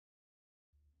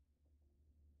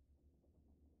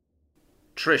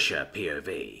Trisha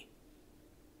POV.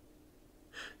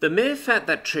 The mere fact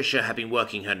that Trisha had been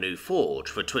working her new forge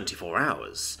for 24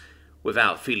 hours,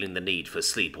 without feeling the need for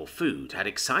sleep or food, had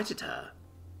excited her.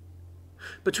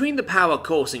 Between the power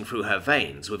coursing through her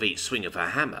veins with each swing of her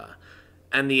hammer,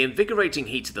 and the invigorating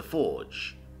heat of the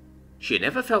forge, she had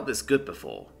never felt this good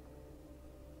before.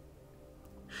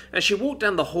 As she walked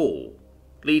down the hall,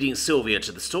 leading Sylvia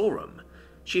to the storeroom,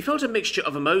 she felt a mixture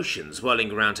of emotions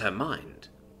whirling around her mind.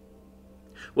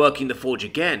 Working the forge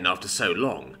again after so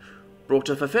long brought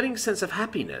a fulfilling sense of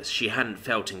happiness she hadn't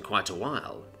felt in quite a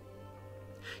while.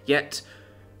 Yet,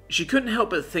 she couldn't help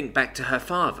but think back to her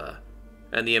father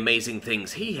and the amazing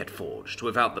things he had forged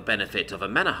without the benefit of a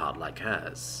manor heart like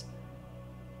hers.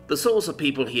 The sorts of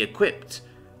people he equipped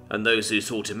and those who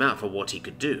sought him out for what he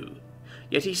could do,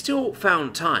 yet he still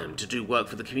found time to do work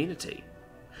for the community,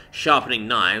 sharpening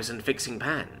knives and fixing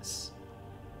pans.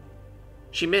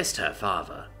 She missed her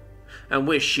father, and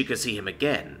wished she could see him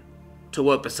again. To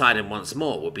work beside him once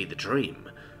more would be the dream,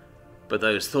 but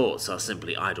those thoughts are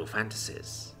simply idle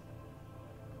fantasies.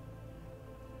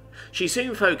 She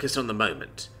soon focused on the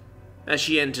moment, as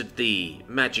she entered the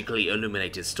magically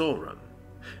illuminated storeroom,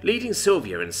 leading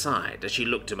Sylvia inside as she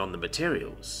looked among the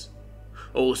materials.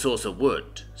 All sorts of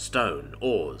wood, stone,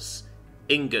 ores,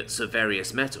 ingots of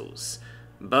various metals,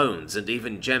 bones, and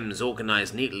even gems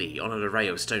organized neatly on an array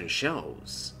of stone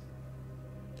shelves.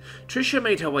 Trisha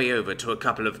made her way over to a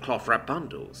couple of cloth-wrapped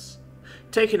bundles,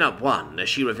 taking up one as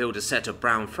she revealed a set of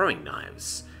brown throwing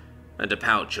knives and a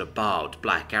pouch of barbed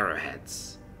black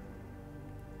arrowheads.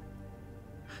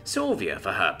 Sylvia,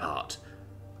 for her part,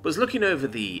 was looking over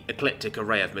the eclectic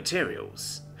array of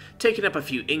materials, taking up a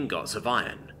few ingots of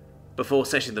iron before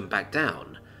setting them back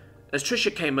down as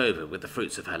Trisha came over with the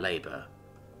fruits of her labour.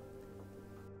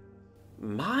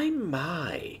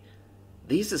 My,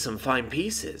 these are some fine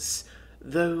pieces.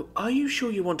 Though, are you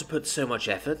sure you want to put so much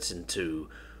effort into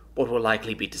what will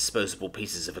likely be disposable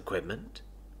pieces of equipment?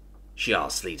 She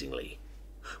asked leadingly,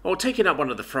 while taking up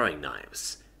one of the throwing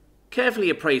knives,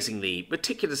 carefully appraising the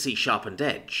meticulously sharpened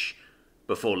edge,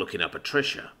 before looking up at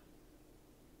Trisha.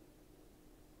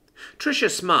 Trisha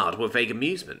smiled with vague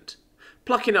amusement,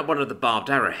 plucking up one of the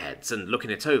barbed arrowheads and looking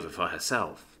it over for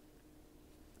herself.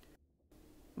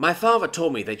 My father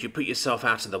told me that you put yourself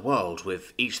out in the world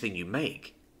with each thing you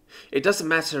make. It doesn't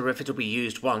matter if it'll be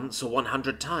used once or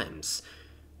 100 times.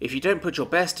 If you don't put your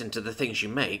best into the things you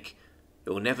make, it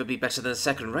will never be better than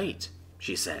second rate,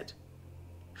 she said.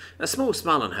 A small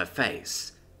smile on her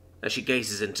face, as she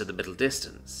gazes into the middle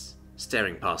distance,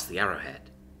 staring past the arrowhead.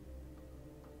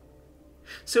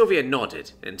 Sylvia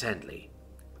nodded intently.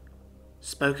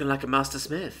 Spoken like a master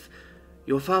smith.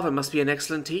 Your father must be an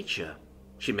excellent teacher,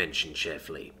 she mentioned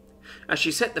cheerfully, as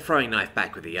she set the throwing knife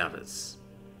back with the others.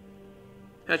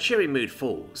 Her cheery mood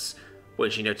falls when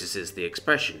she notices the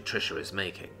expression Trisha is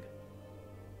making.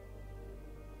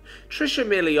 Trisha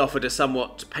merely offered a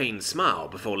somewhat pained smile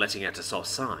before letting out a soft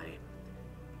sigh.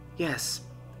 Yes,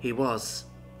 he was.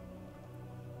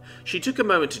 She took a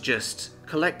moment to just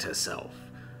collect herself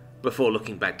before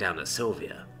looking back down at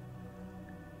Sylvia.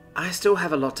 I still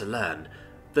have a lot to learn,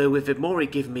 though with Vidmori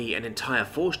giving me an entire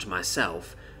forge to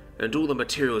myself and all the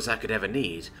materials I could ever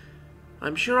need,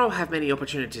 I'm sure I'll have many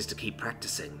opportunities to keep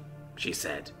practicing, she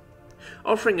said,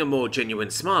 offering a more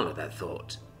genuine smile at that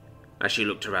thought, as she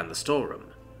looked around the storeroom.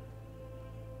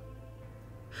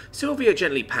 Sylvia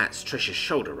gently pats Trisha's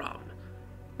shoulder arm,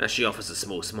 as she offers a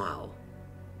small smile.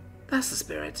 That's the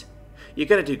spirit. You're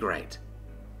going to do great.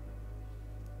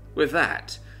 With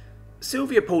that,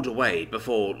 Sylvia pulled away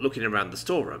before looking around the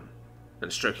storeroom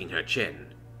and stroking her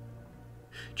chin.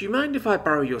 Do you mind if I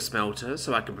borrow your smelter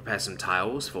so I can prepare some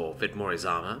tiles for Vidmori's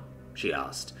armor? She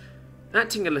asked,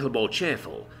 acting a little more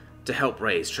cheerful to help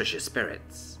raise Trisha's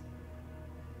spirits.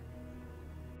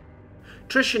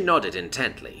 Trisha nodded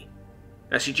intently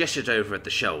as she gestured over at the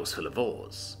shelves full of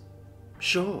ores.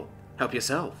 Sure, help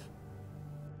yourself.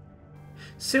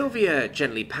 Sylvia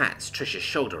gently pats Trisha's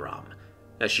shoulder arm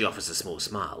as she offers a small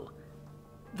smile.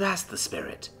 That's the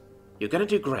spirit. You're going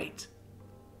to do great.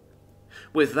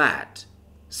 With that,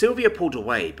 Sylvia pulled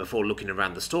away before looking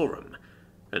around the storeroom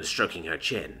and stroking her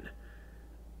chin.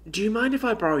 Do you mind if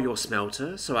I borrow your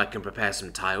smelter so I can prepare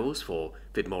some tiles for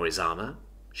Vidmori's armor?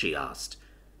 She asked,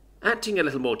 acting a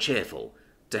little more cheerful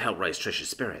to help raise Trisha's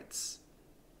spirits.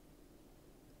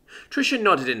 Trisha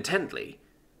nodded intently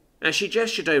as she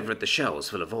gestured over at the shelves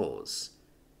full of ores.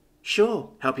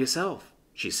 Sure, help yourself,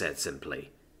 she said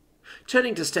simply,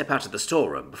 turning to step out of the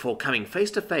storeroom before coming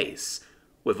face to face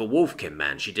with a wolfkin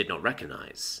man she did not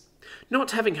recognize,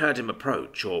 not having heard him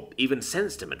approach or even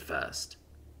sensed him at first.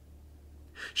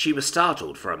 She was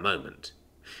startled for a moment,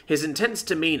 his intense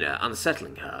demeanour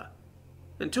unsettling her,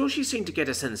 until she seemed to get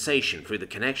a sensation through the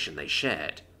connection they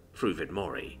shared through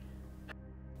Vidmori.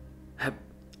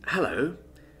 Hello?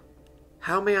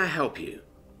 How may I help you?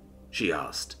 She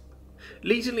asked,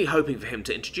 leisurely hoping for him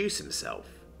to introduce himself.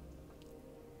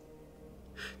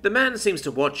 The man seems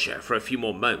to watch her for a few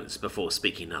more moments before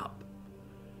speaking up.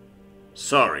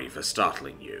 Sorry for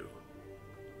startling you.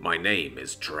 My name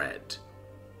is Dread,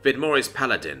 Vidmori's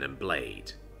paladin and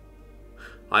blade.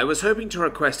 I was hoping to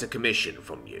request a commission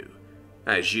from you,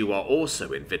 as you are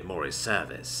also in Vidmori's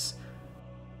service.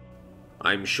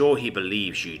 I'm sure he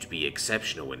believes you to be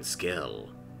exceptional in skill,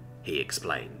 he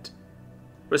explained,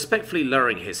 respectfully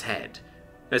lowering his head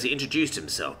as he introduced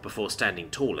himself before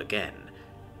standing tall again,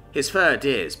 his furred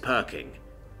ears perking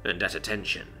and at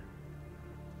attention.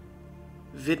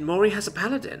 Vidmori has a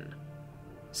paladin?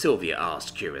 Sylvia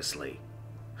asked curiously,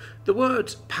 the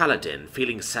word paladin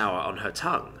feeling sour on her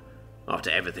tongue after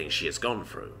everything she has gone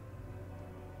through.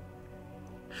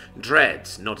 Dread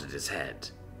nodded his head.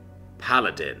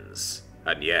 Paladins,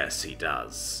 and yes, he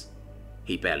does,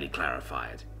 he barely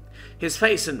clarified, his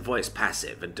face and voice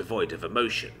passive and devoid of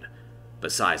emotion,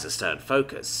 besides a stern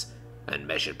focus and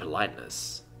measured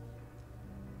politeness.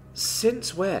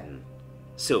 Since when?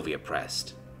 Sylvia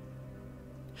pressed.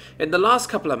 In the last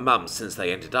couple of months since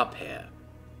they ended up here,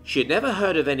 she had never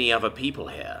heard of any other people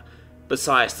here,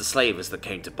 besides the slavers that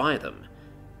came to buy them,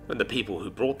 and the people who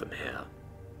brought them here.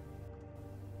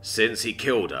 Since he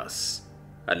killed us,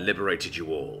 and liberated you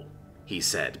all, he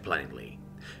said plainly,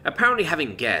 apparently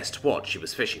having guessed what she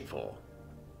was fishing for.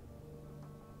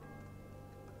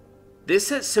 This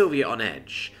set Sylvia on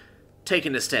edge,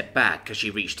 taking a step back as she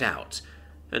reached out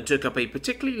and took up a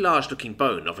particularly large-looking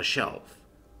bone off a shelf,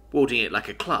 wielding it like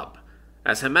a club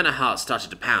as her manor heart started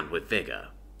to pound with vigour.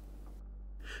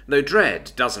 Though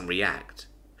Dread doesn't react,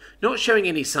 not showing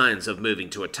any signs of moving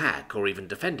to attack or even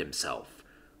defend himself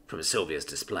from Sylvia's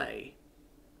display.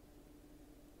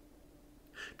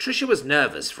 Trisha was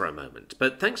nervous for a moment,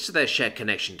 but thanks to their shared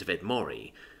connection to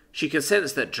Vidmori, she could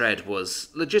sense that Dread was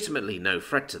legitimately no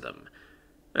threat to them,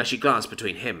 as she glanced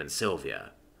between him and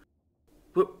Sylvia.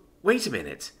 Wait a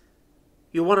minute.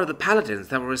 You're one of the paladins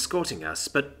that were escorting us,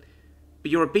 but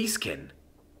you're a beastkin.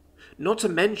 Not to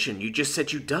mention you just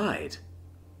said you died.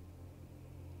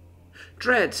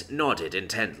 Dread nodded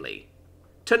intently,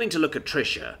 turning to look at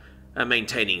Trisha and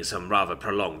maintaining some rather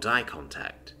prolonged eye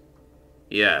contact.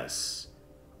 Yes,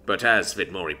 but as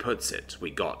Vidmori puts it, we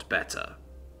got better,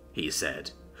 he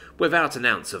said, without an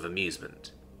ounce of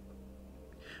amusement.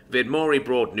 Vidmori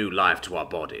brought new life to our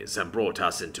bodies and brought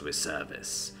us into his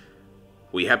service.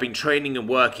 We have been training and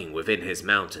working within his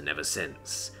mountain ever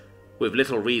since, with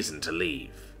little reason to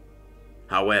leave.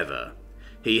 However,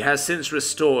 he has since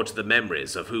restored the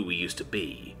memories of who we used to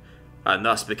be, and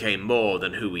thus became more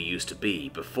than who we used to be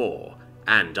before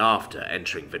and after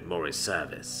entering Vidmori's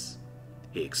service,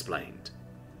 he explained,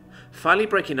 finally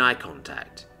breaking eye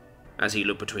contact as he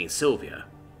looked between Sylvia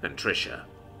and Trisha.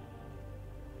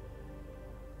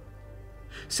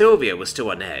 Sylvia was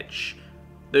still on edge,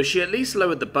 though she at least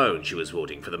lowered the bone she was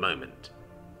wielding for the moment.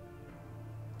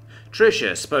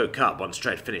 Trisha spoke up once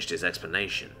Dread finished his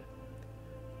explanation.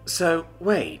 So,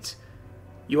 wait,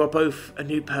 you are both a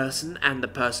new person and the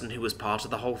person who was part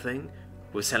of the whole thing,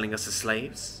 with selling us as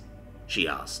slaves? She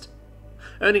asked,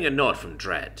 earning a nod from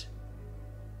Dread.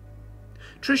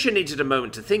 Trisha needed a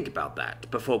moment to think about that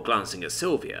before glancing at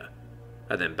Sylvia,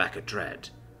 and then back at Dread.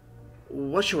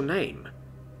 What's your name?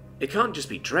 It can't just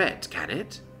be Dread, can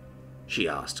it? She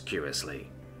asked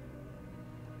curiously.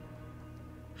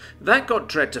 That got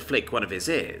Dread to flick one of his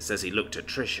ears as he looked at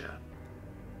Trisha.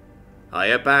 I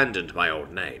abandoned my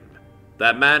old name.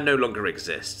 That man no longer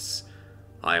exists.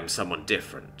 I am someone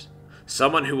different.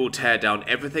 Someone who will tear down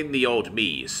everything the old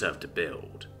me served to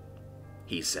build,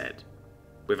 he said,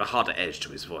 with a harder edge to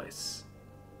his voice.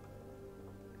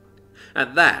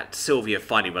 At that, Sylvia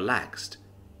finally relaxed,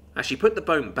 as she put the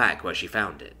bone back where she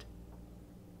found it.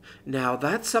 Now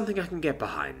that's something I can get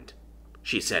behind,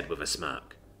 she said with a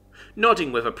smirk,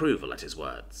 nodding with approval at his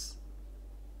words.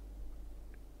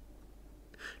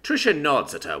 Trisha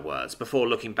nods at her words before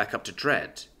looking back up to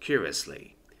Dread,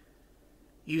 curiously.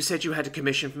 You said you had a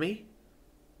commission for me?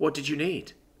 What did you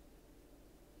need?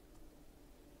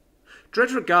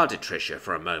 Dread regarded Trisha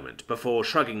for a moment before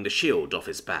shrugging the shield off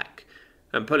his back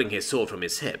and pulling his sword from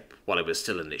his hip while it was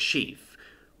still in its sheath,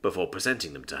 before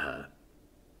presenting them to her.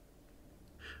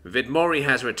 Vidmori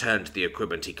has returned the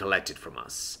equipment he collected from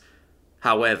us.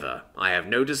 However, I have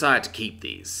no desire to keep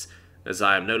these, as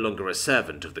I am no longer a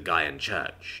servant of the Gaian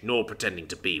Church, nor pretending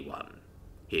to be one,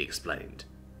 he explained,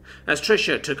 as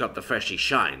Trisha took up the freshly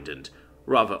shined and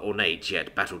rather ornate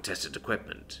yet battle-tested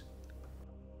equipment.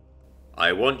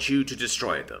 I want you to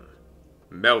destroy them.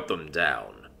 Melt them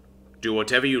down. Do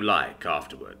whatever you like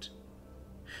afterward.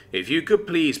 If you could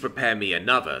please prepare me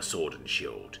another sword and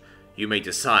shield, you may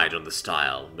decide on the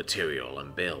style, material,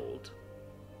 and build.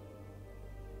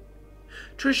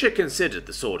 Trisha considered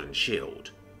the sword and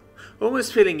shield,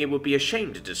 almost feeling it would be a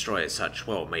shame to destroy such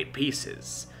well-made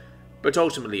pieces, but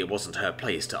ultimately it wasn't her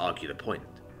place to argue the point.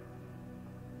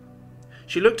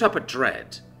 She looked up at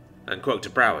Dredd and quirked a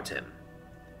brow at him.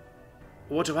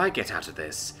 What do I get out of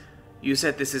this? You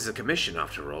said this is a commission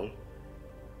after all.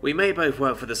 We may both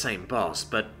work for the same boss,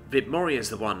 but Vidmori is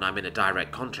the one I'm in a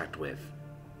direct contract with,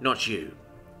 not you,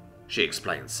 she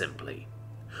explained simply.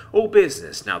 All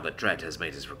business now that Dredd has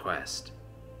made his request.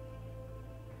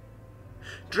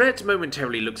 Dredd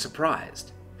momentarily looked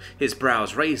surprised, his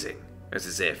brows raising as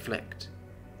his ear flicked.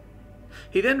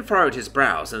 He then furrowed his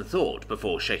brows and thought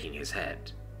before shaking his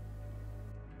head.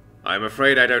 I'm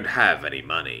afraid I don't have any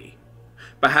money.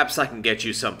 Perhaps I can get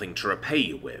you something to repay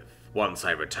you with once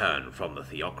I return from the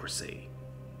theocracy,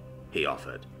 he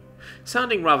offered,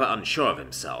 sounding rather unsure of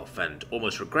himself and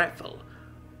almost regretful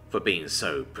for being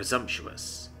so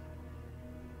presumptuous.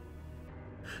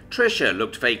 Trisha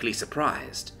looked vaguely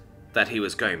surprised that he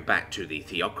was going back to the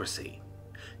theocracy,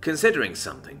 considering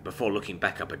something before looking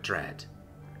back up at Dredd.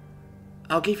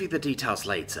 I'll give you the details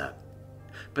later,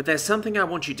 but there's something I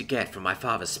want you to get from my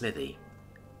father's smithy.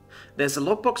 There's a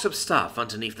logbox of stuff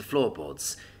underneath the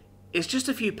floorboards. It's just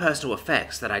a few personal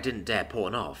effects that I didn't dare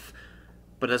pawn off,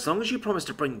 but as long as you promise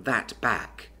to bring that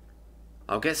back,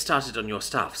 I'll get started on your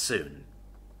stuff soon,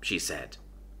 she said,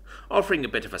 offering a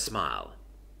bit of a smile.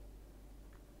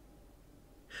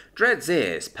 Dredd's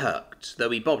ears perked, though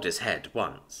he bobbed his head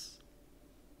once.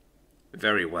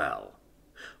 Very well.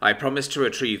 I promise to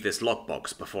retrieve this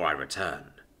lockbox before I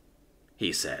return,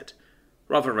 he said,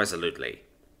 rather resolutely.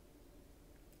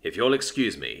 If you'll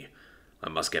excuse me, I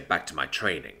must get back to my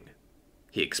training,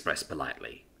 he expressed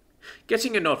politely,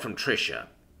 getting a nod from Trisha,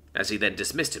 as he then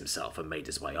dismissed himself and made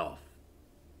his way off.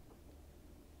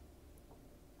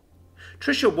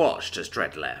 Trisha watched as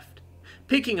Dredd left,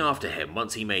 peeking after him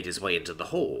once he made his way into the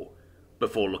hall,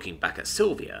 before looking back at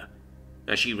Sylvia,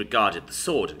 as she regarded the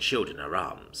sword and shield in her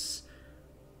arms.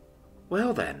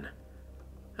 Well then,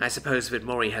 I suppose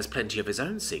Vidmori has plenty of his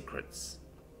own secrets.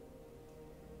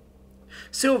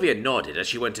 Sylvia nodded as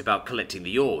she went about collecting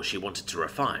the ore she wanted to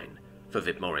refine for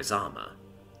Vidmori's armor.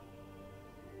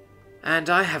 And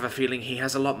I have a feeling he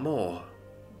has a lot more,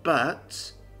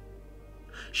 but...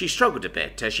 She struggled a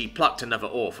bit as she plucked another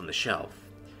ore from the shelf.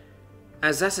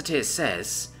 As Zassatir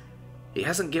says, he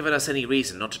hasn't given us any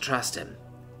reason not to trust him.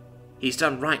 He's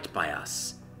done right by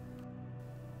us.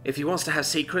 If he wants to have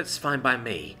secrets, fine by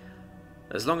me,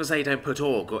 as long as they don't put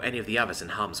Org or any of the others in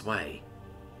harm's way.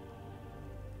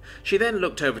 She then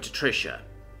looked over to Trisha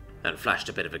and flashed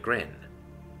a bit of a grin.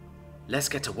 Let's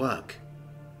get to work.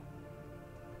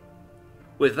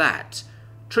 With that,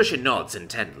 Trisha nods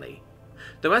intently,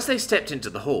 though as they stepped into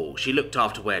the hall, she looked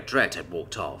after where Dredd had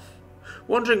walked off,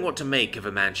 wondering what to make of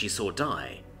a man she saw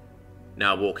die,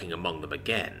 now walking among them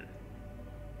again.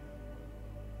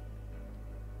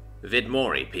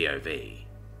 Vidmori POV.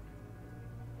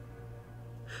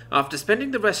 After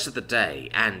spending the rest of the day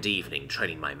and evening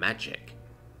training my magic,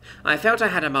 I felt I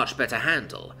had a much better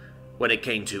handle when it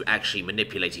came to actually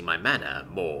manipulating my mana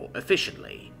more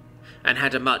efficiently, and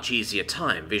had a much easier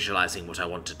time visualizing what I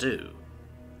want to do.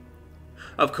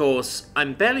 Of course,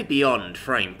 I'm barely beyond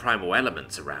throwing primal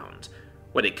elements around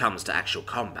when it comes to actual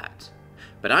combat,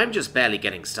 but I'm just barely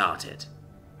getting started.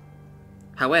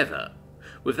 However,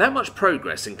 with that much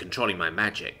progress in controlling my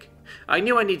magic, I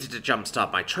knew I needed to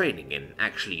jumpstart my training in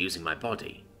actually using my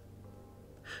body.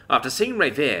 After seeing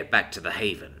Revere back to the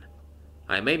Haven,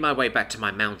 I made my way back to my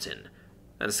mountain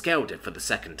and scaled it for the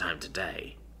second time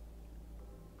today.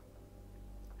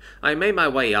 I made my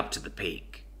way up to the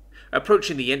peak,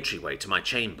 approaching the entryway to my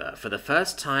chamber for the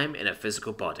first time in a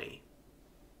physical body.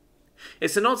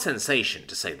 It's an odd sensation,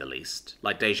 to say the least,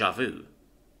 like déjà vu.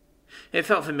 It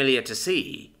felt familiar to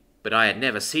see, but I had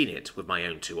never seen it with my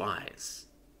own two eyes.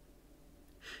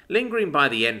 Lingering by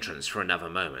the entrance for another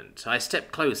moment, I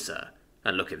stepped closer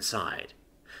and looked inside,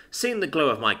 seeing the glow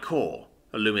of my core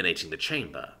illuminating the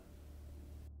chamber.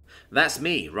 That's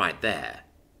me right there,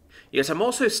 yet I'm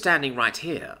also standing right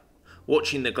here,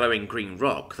 watching the glowing green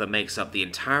rock that makes up the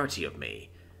entirety of me,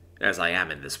 as I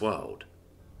am in this world.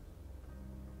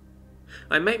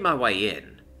 I make my way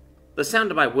in, the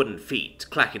sound of my wooden feet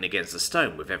clacking against the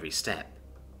stone with every step.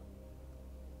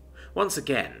 Once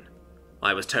again,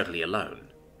 I was totally alone,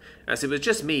 as it was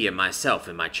just me and myself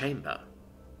in my chamber.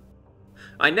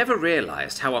 I never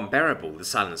realized how unbearable the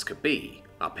silence could be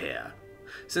up here,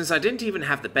 since I didn't even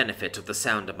have the benefit of the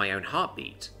sound of my own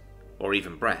heartbeat, or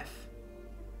even breath.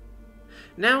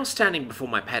 Now standing before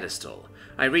my pedestal,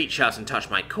 I reach out and touch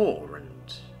my core,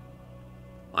 and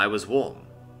I was warm.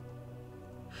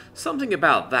 Something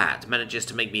about that manages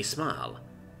to make me smile,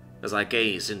 as I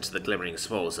gaze into the glimmering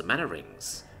swirls of mana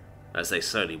rings, as they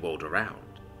slowly whirled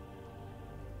around.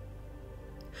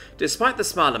 Despite the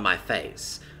smile on my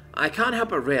face, I can't help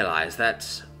but realize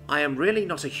that I am really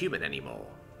not a human anymore.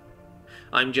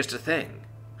 I'm just a thing,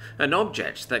 an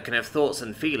object that can have thoughts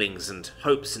and feelings and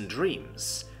hopes and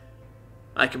dreams.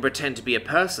 I can pretend to be a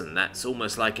person that's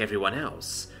almost like everyone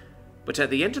else, but at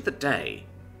the end of the day,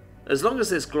 as long as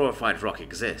this glorified rock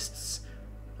exists,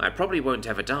 I probably won't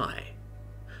ever die.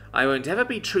 I won't ever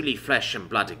be truly flesh and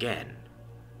blood again.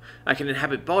 I can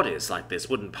inhabit bodies like this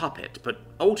wooden puppet, but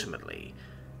ultimately,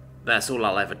 that's all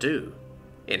I'll ever do.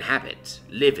 Inhabit,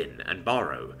 live in, and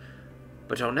borrow.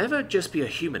 But I'll never just be a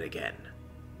human again.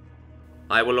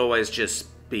 I will always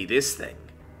just be this thing,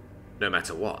 no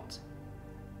matter what.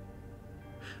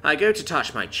 I go to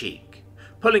touch my cheek,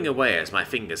 pulling away as my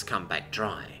fingers come back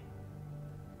dry.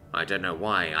 I don't know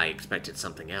why I expected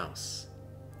something else.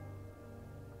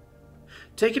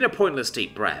 Taking a pointless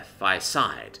deep breath, I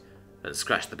sighed and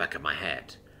scratched the back of my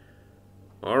head.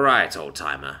 "Alright,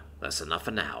 old-timer, that's enough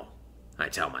for now," I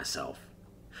tell myself,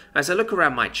 as I look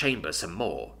around my chamber some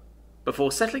more,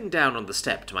 before settling down on the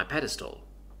step to my pedestal.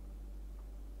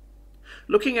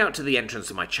 Looking out to the entrance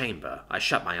of my chamber, I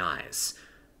shut my eyes,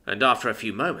 and after a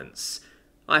few moments,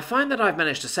 I find that I've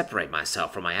managed to separate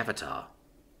myself from my avatar.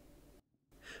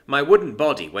 My wooden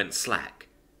body went slack,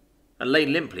 and lay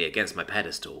limply against my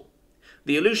pedestal,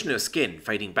 the illusion of skin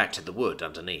fading back to the wood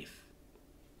underneath.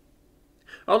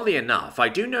 Oddly enough, I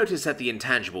do notice that the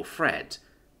intangible thread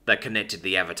that connected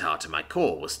the avatar to my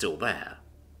core was still there.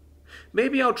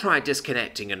 Maybe I'll try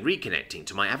disconnecting and reconnecting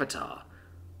to my avatar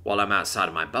while I'm outside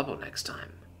of my bubble next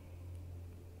time.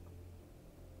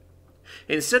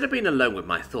 Instead of being alone with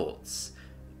my thoughts,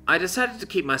 I decided to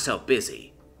keep myself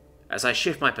busy as I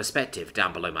shift my perspective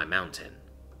down below my mountain.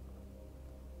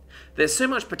 There's so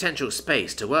much potential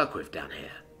space to work with down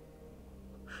here.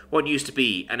 What used to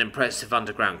be an impressive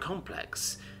underground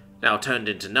complex now turned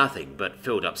into nothing but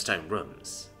filled up stone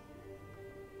rooms.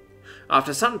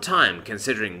 After some time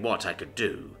considering what I could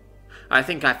do, I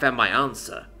think I found my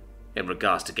answer in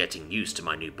regards to getting used to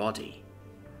my new body.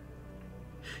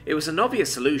 It was an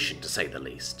obvious solution, to say the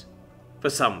least. For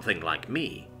something like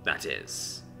me, that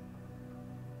is.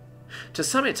 To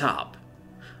sum it up,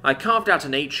 I carved out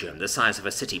an atrium the size of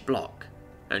a city block,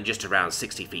 and just around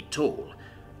 60 feet tall,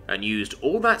 and used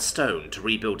all that stone to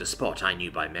rebuild a spot I knew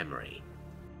by memory.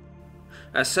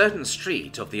 A certain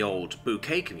street of the old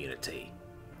bouquet community,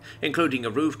 including a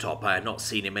rooftop I had not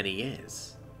seen in many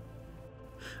years.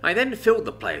 I then filled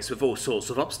the place with all sorts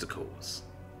of obstacles,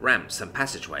 ramps and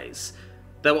passageways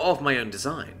that were of my own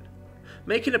design,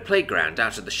 making a playground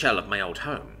out of the shell of my old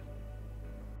home.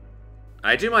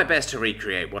 I do my best to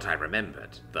recreate what I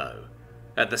remembered, though.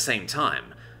 At the same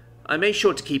time, I made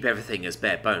sure to keep everything as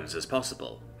bare bones as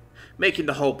possible, making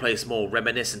the whole place more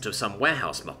reminiscent of some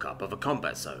warehouse mock-up of a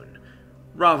combat zone,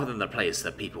 rather than the place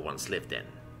that people once lived in.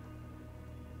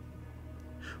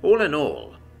 All in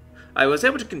all, I was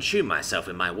able to consume myself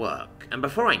in my work, and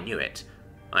before I knew it,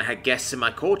 I had guests in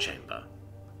my core chamber.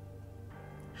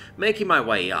 Making my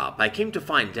way up, I came to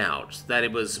find out that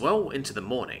it was well into the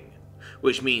morning,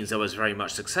 which means I was very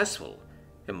much successful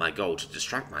in my goal to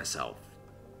distract myself.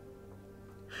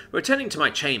 Returning to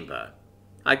my chamber,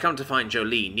 I come to find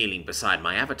Jolie kneeling beside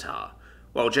my avatar,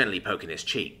 while gently poking his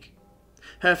cheek,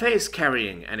 her face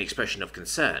carrying an expression of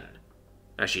concern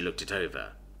as she looked it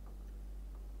over.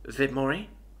 "Vidmori,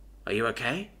 are you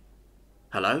okay?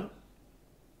 Hello?"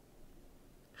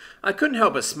 I couldn't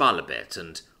help but smile a bit,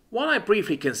 and while I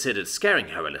briefly considered scaring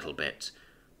her a little bit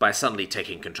by suddenly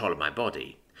taking control of my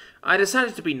body, I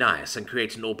decided to be nice and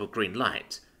create an orb of green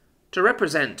light to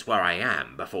represent where I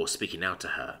am before speaking out to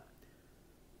her.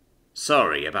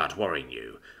 "Sorry about worrying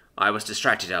you. I was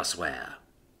distracted elsewhere.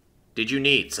 Did you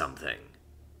need something?"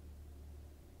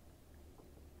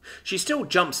 She still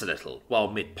jumps a little while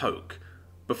mid-poke,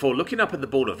 before looking up at the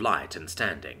ball of light and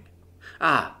standing.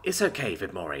 It's okay,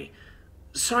 Vidmori.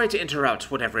 Sorry to interrupt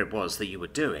whatever it was that you were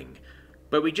doing,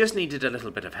 but we just needed a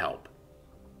little bit of help."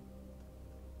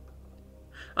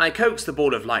 I coax the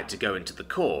ball of light to go into the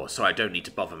core so I don't need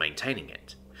to bother maintaining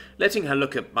it, letting her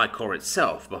look at my core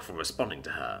itself before responding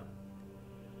to her.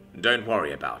 "Don't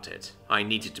worry about it. I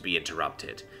needed to be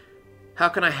interrupted. How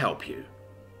can I help you?"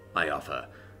 I offer,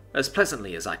 as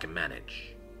pleasantly as I can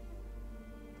manage.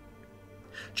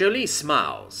 Jolie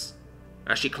smiles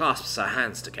as she clasps her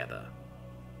hands together.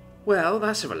 Well,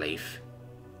 that's a relief.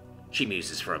 She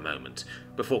muses for a moment,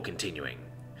 before continuing.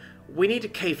 We need a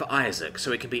cave for Isaac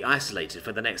so he can be isolated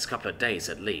for the next couple of days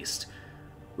at least.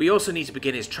 We also need to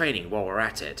begin his training while we're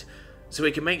at it, so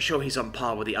we can make sure he's on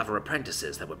par with the other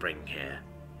apprentices that we're bringing here.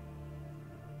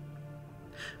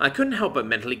 I couldn't help but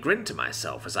mentally grin to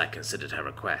myself as I considered her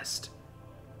request.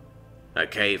 A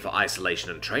cave for isolation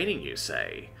and training, you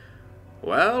say?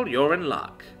 Well, you're in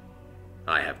luck.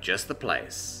 I have just the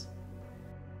place.